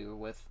have to do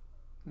with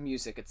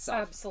music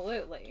itself.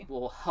 Absolutely.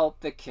 Will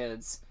help the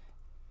kids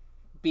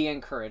be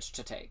encouraged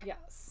to take.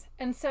 Yes.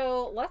 And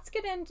so let's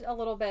get into a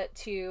little bit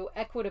to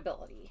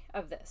equitability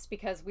of this,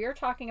 because we're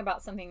talking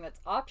about something that's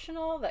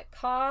optional, that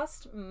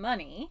costs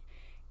money.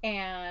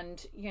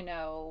 And,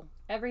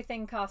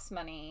 everything costs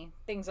money.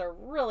 Things are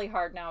really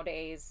hard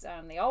nowadays.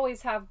 They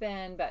always have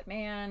been, but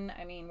man,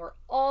 we're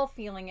all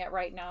feeling it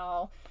right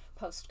now.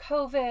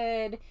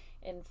 Post-COVID,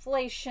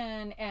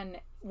 inflation. And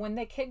when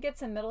the kid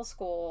gets in middle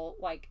school,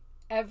 like,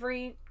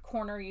 every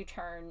corner you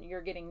turn,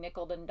 you're getting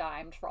nickeled and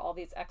dimed for all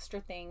these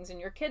extra things, and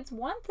your kids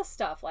want the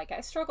stuff. Like,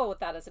 I struggle with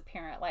that as a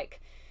parent. Like,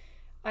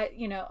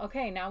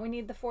 okay, now we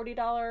need the $40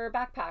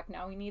 backpack.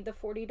 Now we need the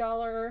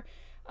 $40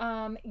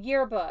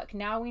 yearbook.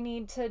 Now we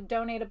need to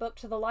donate a book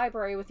to the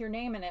library with your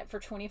name in it for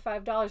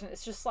 $25. And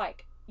it's just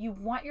like, you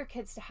want your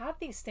kids to have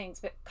these things,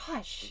 but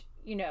gosh,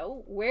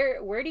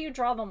 where do you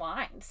draw the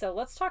line? So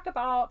let's talk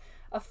about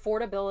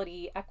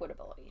affordability,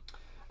 equitability.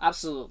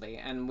 Absolutely.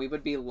 And we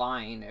would be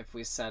lying if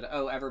we said,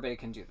 oh, everybody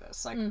can do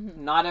this. Like,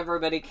 not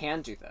everybody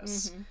can do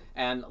this.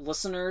 And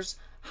listeners,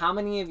 how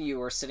many of you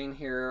are sitting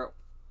here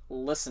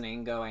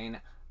listening going,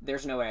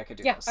 there's no way I could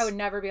do this? I would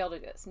never be able to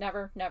do this.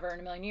 Never in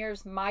a million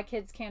years. My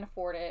kids can't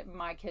afford it.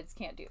 My kids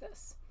can't do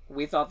this.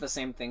 We thought the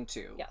same thing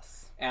too.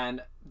 Yes.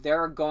 And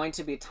there are going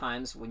to be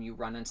times when you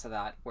run into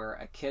that where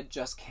a kid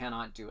just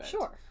cannot do it.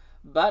 Sure.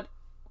 But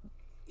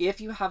if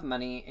you have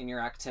money in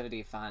your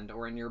activity fund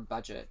or in your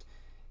budget,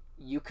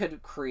 you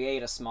could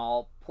create a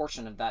small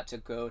portion of that to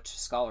go to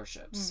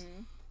scholarships.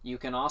 You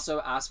can also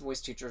ask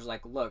voice teachers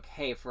like, look,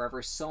 hey, for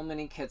every so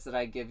many kids that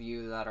I give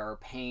you that are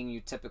paying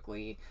you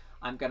typically,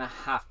 I'm going to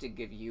have to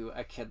give you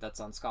a kid that's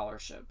on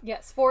scholarship.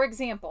 Yes. For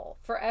example,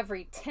 for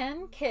every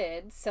 10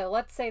 kids, so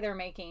let's say they're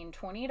making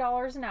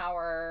 $20 an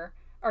hour,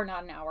 or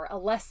not an hour, a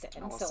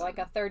lesson. So like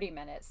a 30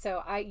 minutes.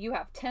 So you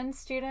have 10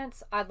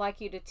 students. I'd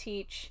like you to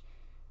teach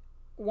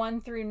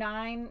 1 through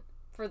 9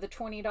 for the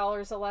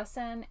 $20 a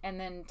lesson, and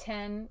then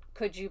 10,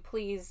 could you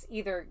please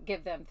either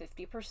give them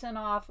 50%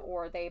 off,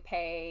 or they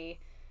pay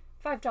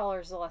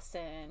 $5 a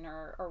lesson,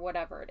 or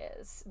whatever it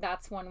is.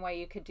 That's one way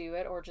you could do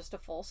it, or just a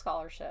full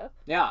scholarship.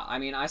 Yeah,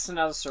 I send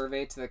out a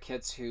survey to the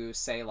kids who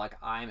say, like,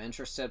 I'm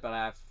interested, but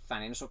I have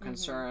financial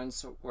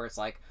concerns, where it's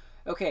like,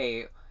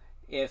 okay,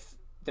 if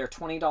they're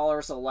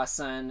 $20 a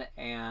lesson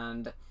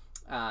and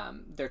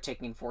they're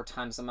taking 4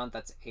 times a month,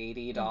 that's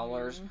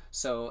 $80.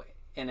 So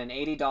in an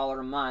 $80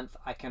 a month,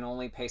 I can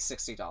only pay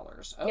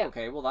 $60. Oh,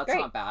 okay, well, that's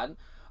not bad.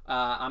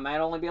 I might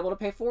only be able to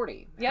pay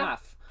 40,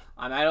 half.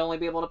 I might only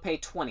be able to pay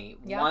 20,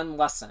 one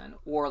lesson.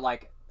 Or,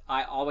 like,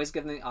 I always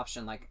give them the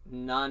option, like,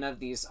 none of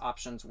these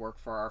options work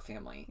for our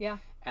family. Yeah.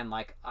 And,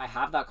 like, I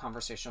have that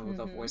conversation with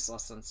a voice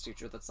lessons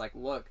teacher that's like,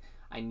 look,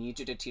 I need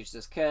you to teach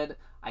this kid.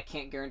 I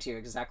can't guarantee you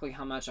exactly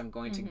how much I'm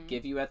going to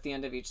give you at the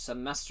end of each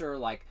semester,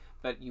 like,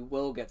 but you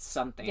will get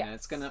something. And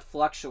it's going to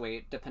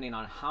fluctuate depending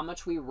on how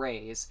much we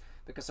raise,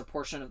 because a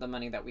portion of the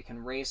money that we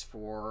can raise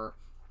for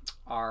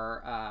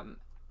our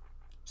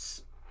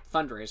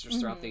fundraisers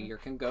throughout the year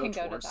can go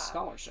towards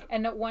scholarship.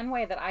 And one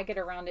way that I get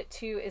around it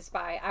too is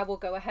I will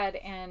go ahead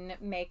and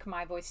make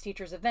my voice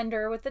teachers a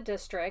vendor with the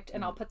district,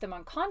 and I'll put them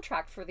on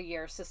contract for the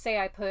year. So say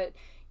I put,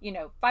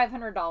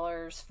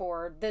 $500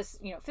 for this,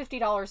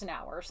 $50 an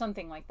hour or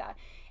something like that.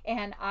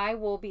 And I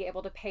will be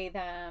able to pay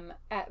them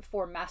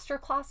for master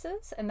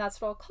classes, and that's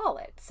what I'll call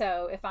it.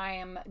 So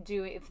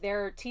if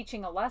they're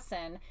teaching a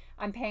lesson,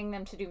 I'm paying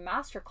them to do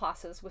master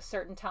classes with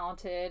certain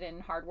talented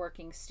and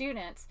hardworking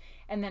students,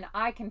 and then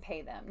I can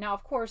pay them. Now,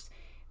 of course,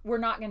 we're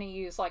not going to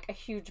use like a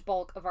huge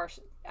bulk of our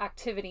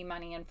activity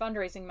money and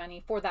fundraising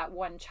money for that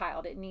one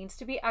child. It needs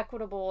to be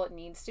equitable. It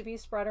needs to be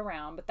spread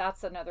around, but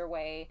that's another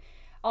way.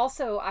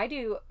 Also, I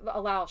do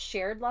allow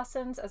shared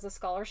lessons as a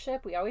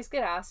scholarship. We always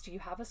get asked, do you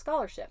have a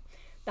scholarship?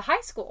 The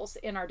high schools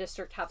in our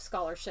district have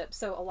scholarships.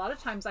 So a lot of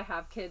times I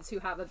have kids who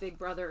have a big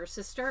brother or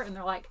sister, and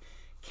they're like,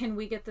 can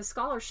we get the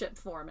scholarship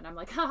form? And I'm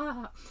like,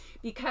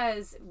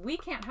 because we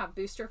can't have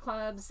booster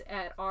clubs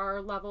at our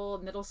level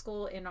of middle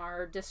school in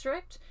our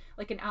district,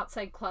 like an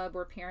outside club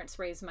where parents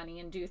raise money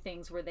and do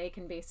things where they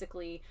can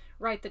basically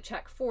write the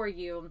check for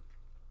you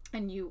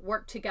and you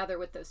work together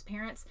with those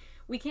parents.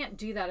 We can't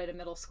do that at a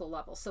middle school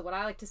level. So what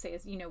I like to say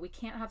is, we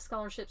can't have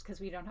scholarships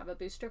because we don't have a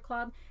booster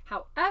club.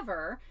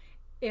 However,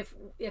 if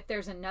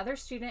there's another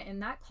student in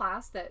that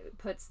class that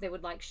they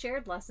would like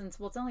shared lessons,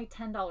 well, it's only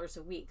 $10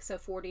 a week, so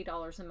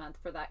 $40 a month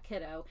for that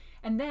kiddo.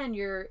 And then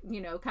you're,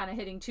 kind of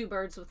hitting two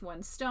birds with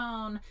one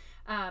stone,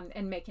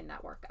 and making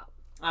that work out.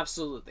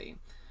 Absolutely.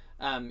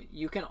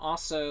 You can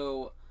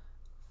also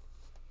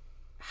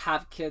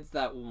have kids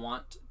that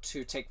want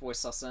to take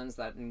voice lessons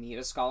that need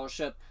a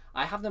scholarship.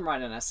 I have them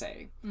write an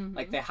essay.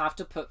 Like, they have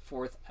to put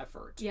forth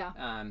effort.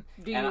 Yeah.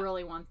 Do you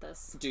really want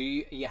this? Do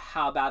you? Yeah.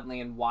 How badly,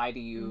 and why do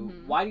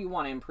you? Why do you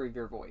want to improve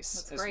your voice?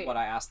 That's is great. What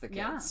I ask the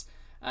kids.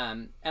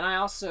 Yeah. And I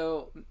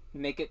also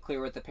make it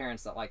clear with the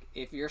parents that, like,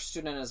 if your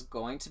student is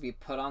going to be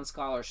put on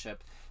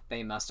scholarship,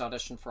 they must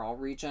audition for all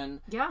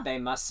region. Yeah. They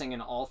must sing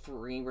in all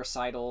 3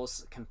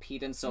 recitals,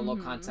 compete in solo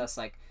contests.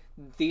 Like,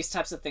 these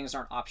types of things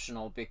aren't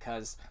optional,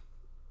 because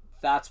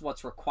that's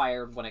what's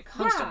required when it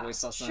comes to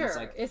voice lessons. Sure.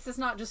 Like, it's just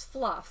not just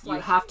fluff. You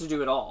have to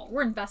do it all.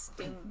 We're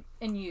investing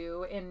in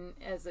you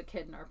as a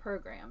kid in our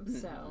program.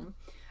 So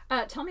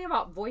tell me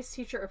about Voice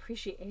Teacher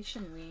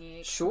Appreciation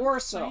Week. Sure.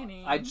 So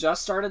I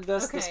just started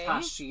this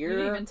past year. You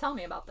didn't even tell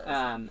me about this.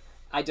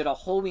 I did a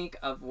whole week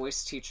of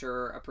Voice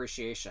Teacher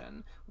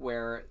Appreciation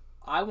where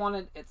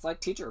it's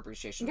like Teacher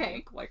Appreciation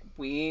Week. Like,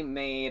 we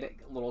made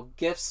little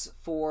gifts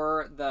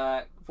for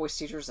the voice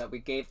teachers that we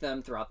gave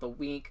them throughout the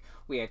week.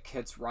 We had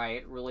kids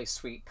write really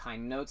sweet,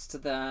 kind notes to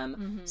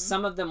them.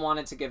 Some of them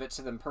wanted to give it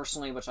to them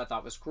personally, which I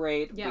thought was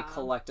great. Yeah. We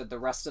collected the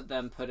rest of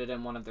them, put it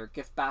in one of their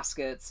gift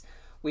baskets.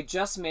 We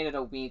just made it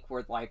a week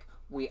where, like,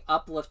 we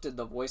uplifted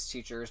the voice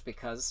teachers,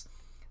 because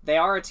they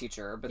are a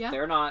teacher, but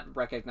they're not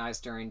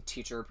recognized during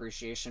Teacher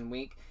Appreciation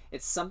Week.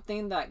 It's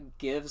something that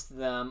gives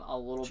them a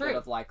little bit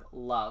of, like,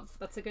 love.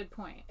 That's a good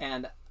point.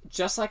 And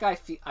just like I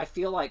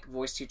feel like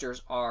voice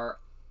teachers are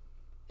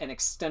an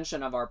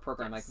extension of our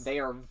program. Like, they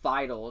are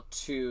vital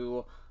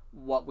to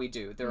what we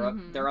do.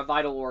 They're a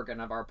vital organ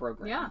of our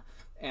program. Yeah.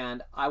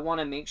 And I want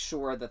to make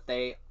sure that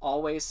they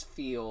always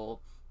feel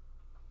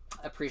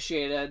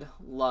appreciated,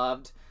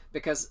 loved,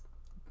 because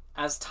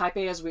as type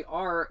A as we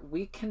are,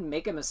 we can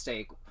make a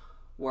mistake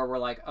where we're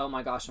like, oh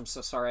my gosh, I'm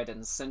so sorry I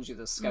didn't send you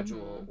this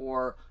schedule.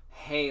 Or,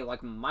 hey,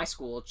 like, my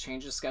school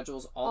changes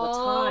schedules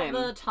all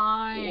the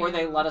time. Or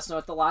they let us know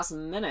at the last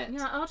minute.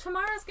 Yeah, oh,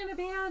 tomorrow's going to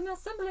be an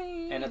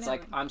assembly. And it's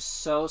like, I'm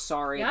so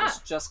sorry. This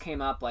just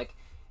came up. Like,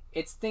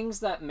 it's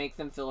things that make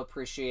them feel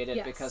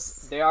appreciated,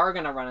 because they are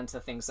going to run into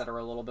things that are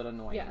a little bit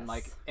annoying. Yes.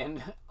 Like,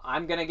 and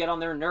I'm going to get on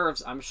their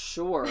nerves, I'm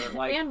sure.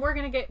 Like, and we're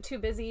going to get too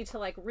busy to,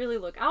 like, really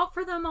look out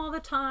for them all the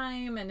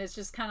time. And it's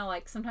just kind of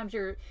like, sometimes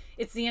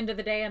it's the end of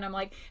the day and I'm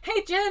like,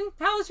 hey, Jen,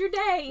 how was your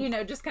day?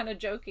 Just kind of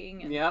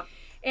joking. And, yep.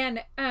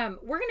 And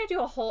we're going to do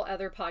a whole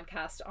other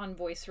podcast on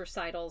voice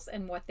recitals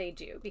and what they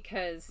do,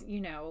 because,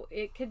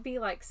 it could be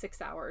like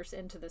 6 hours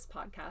into this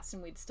podcast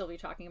and we'd still be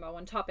talking about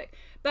one topic.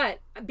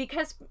 But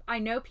because I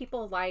know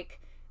people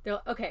they're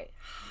like, okay,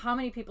 how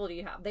many people do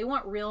you have? They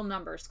want real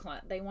numbers,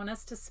 Clint. They want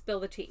us to spill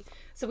the tea.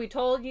 So we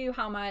told you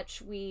how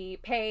much the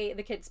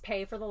kids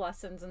pay for the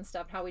lessons and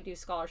stuff, how we do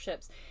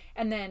scholarships.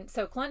 And then,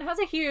 so Clint has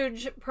a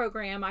huge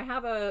program. I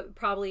have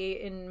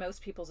probably, in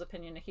most people's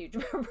opinion, a huge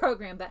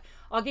program, but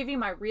I'll give you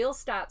my real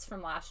stats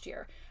from last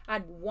year. I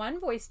had one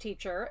voice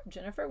teacher,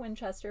 Jennifer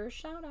Winchester,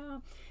 shout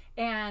out.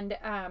 And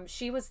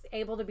she was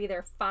able to be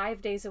there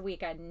 5 days a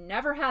week. I'd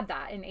never had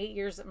that in 8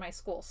 years at my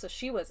school. So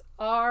she was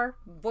our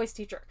voice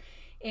teacher.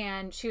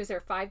 And she was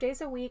there 5 days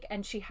a week,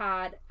 and she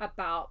had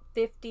about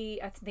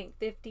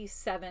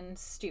 57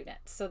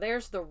 students. So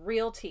there's the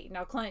real tea.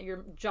 Now, Clint,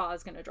 your jaw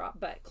is going to drop,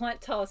 but Clint,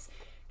 tell us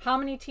how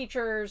many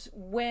teachers,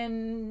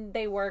 when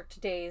they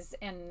worked days,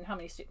 and how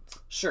many students?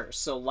 Sure.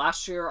 So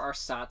last year, our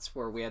stats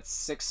were we had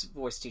 6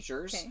 voice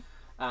teachers. Okay.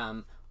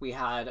 We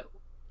had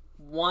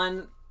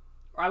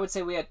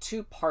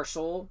 2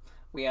 partial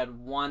we had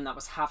 1 that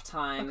was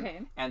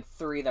half-time, and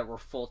 3 that were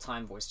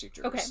full-time voice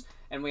teachers. Okay.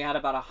 And we had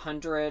about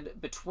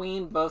 100,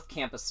 between both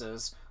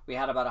campuses, we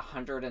had about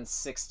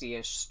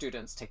 160-ish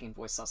students taking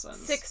voice lessons.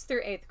 6th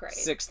through 8th grade.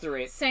 6th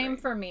through 8th Same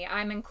grade. for me.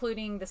 I'm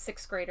including the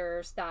 6th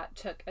graders that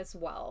took as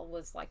well,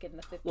 was like in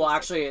the 50s. Well,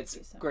 actually,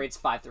 it's grades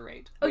 5 through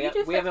 8. Oh, you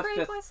do 5th grade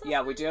voice lessons?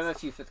 Yeah, we do have a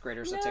few 5th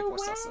graders that take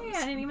voice way. lessons.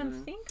 I didn't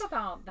even think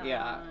about that.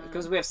 Yeah,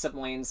 because we have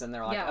siblings, and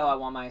they're like, oh, I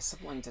want my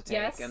sibling to take.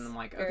 Yes, and I'm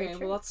like, very okay,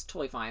 true. well, that's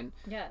totally fine.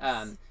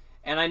 Yes.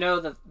 And I know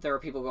that there are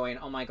people going,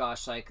 oh my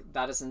gosh, like,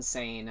 that is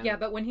insane. And yeah,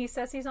 but when he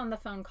says he's on the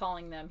phone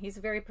calling them, he's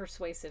a very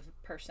persuasive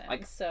person.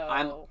 like,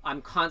 so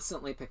I'm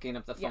constantly picking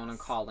up the phone and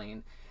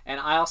calling. And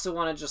I also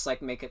want to just,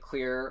 like, make it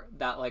clear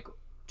that, like,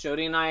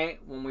 Jody and I,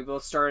 when we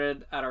both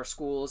started at our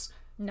schools,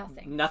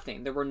 nothing.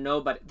 There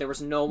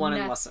was no one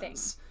in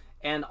lessons.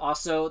 And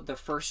also, the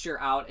first year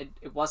out,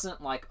 it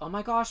wasn't like, oh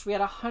my gosh, we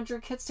had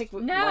 100 kids take...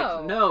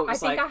 No. I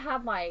think I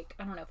had, like,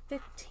 I don't know,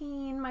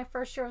 15 my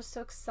first year. I was so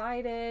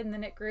excited, and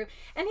then it grew.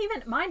 And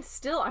even mine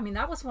still, I mean,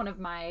 that was one of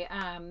my,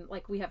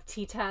 like, we have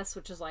T-tests,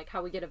 which is, like,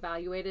 how we get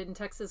evaluated in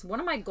Texas. One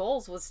of my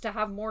goals was to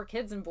have more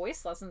kids in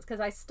voice lessons, because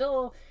I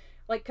still...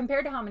 Like,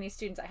 compared to how many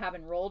students I have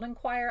enrolled in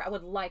choir, I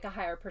would like a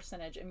higher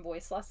percentage in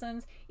voice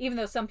lessons, even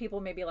though some people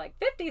may be like,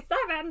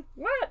 57?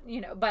 What?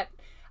 You know, but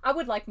I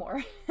would like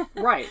more.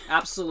 Right,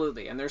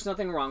 absolutely. And there's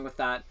nothing wrong with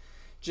that.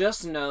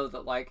 Just know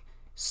that, like,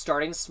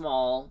 starting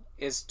small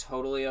is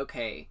totally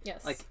okay.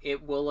 Yes. Like,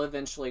 it will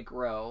eventually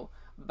grow.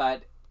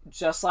 But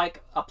just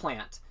like a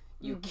plant,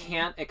 you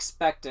can't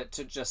expect it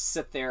to just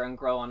sit there and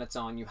grow on its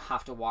own. You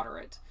have to water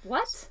it.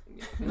 What?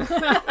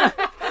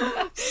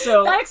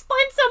 So that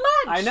explains so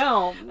much. I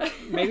know.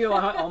 Maybe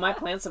all my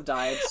plants have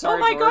died. Sorry, oh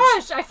my George.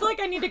 gosh. I feel like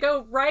I need to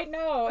go right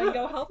now and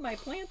go help my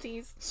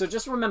planties. So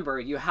just remember,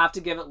 you have to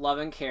give it love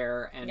and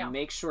care, and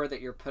make sure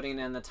that you're putting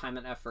in the time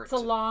and effort. It's a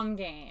long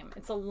game.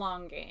 It's a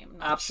long game,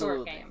 not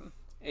absolutely. A short game.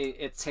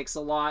 It takes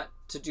a lot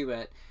to do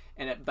it,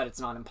 but it's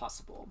not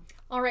impossible.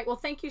 All right. Well,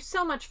 thank you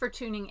so much for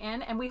tuning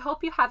in, and we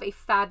hope you have a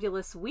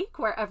fabulous week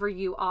wherever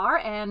you are,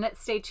 and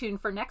stay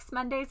tuned for next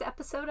Monday's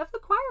episode of the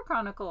Choir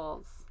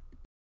Chronicles.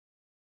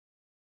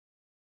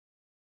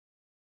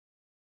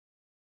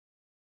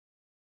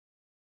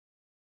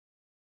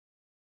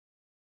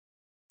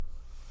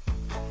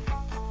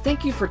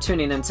 Thank you for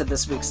tuning into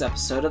this week's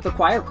episode of the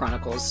Choir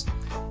Chronicles.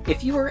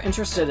 If you are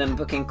interested in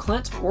booking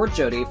Clint or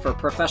Jody for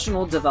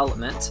professional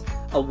development,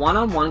 a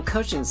one-on-one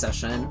coaching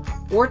session,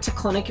 or to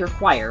clinic your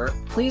choir,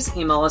 please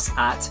email us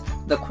at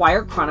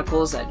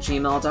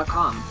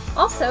thechoirchronicles@gmail.com.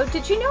 Also,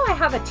 did you know I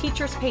have a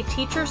Teachers Pay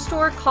Teachers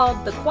store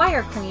called The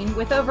Choir Queen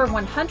with over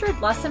 100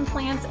 lesson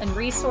plans and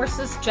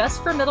resources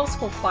just for middle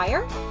school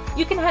choir?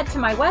 You can head to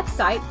my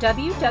website,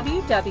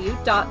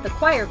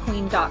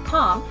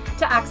 www.thechoirqueen.com,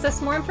 to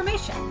access more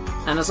information.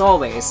 And as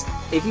always,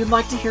 if you'd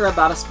like to hear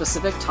about a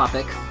specific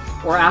topic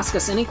or ask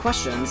us any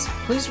questions,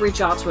 please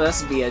reach out to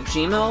us via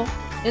Gmail,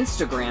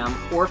 Instagram,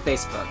 or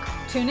Facebook.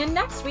 Tune in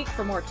next week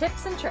for more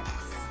tips and tricks.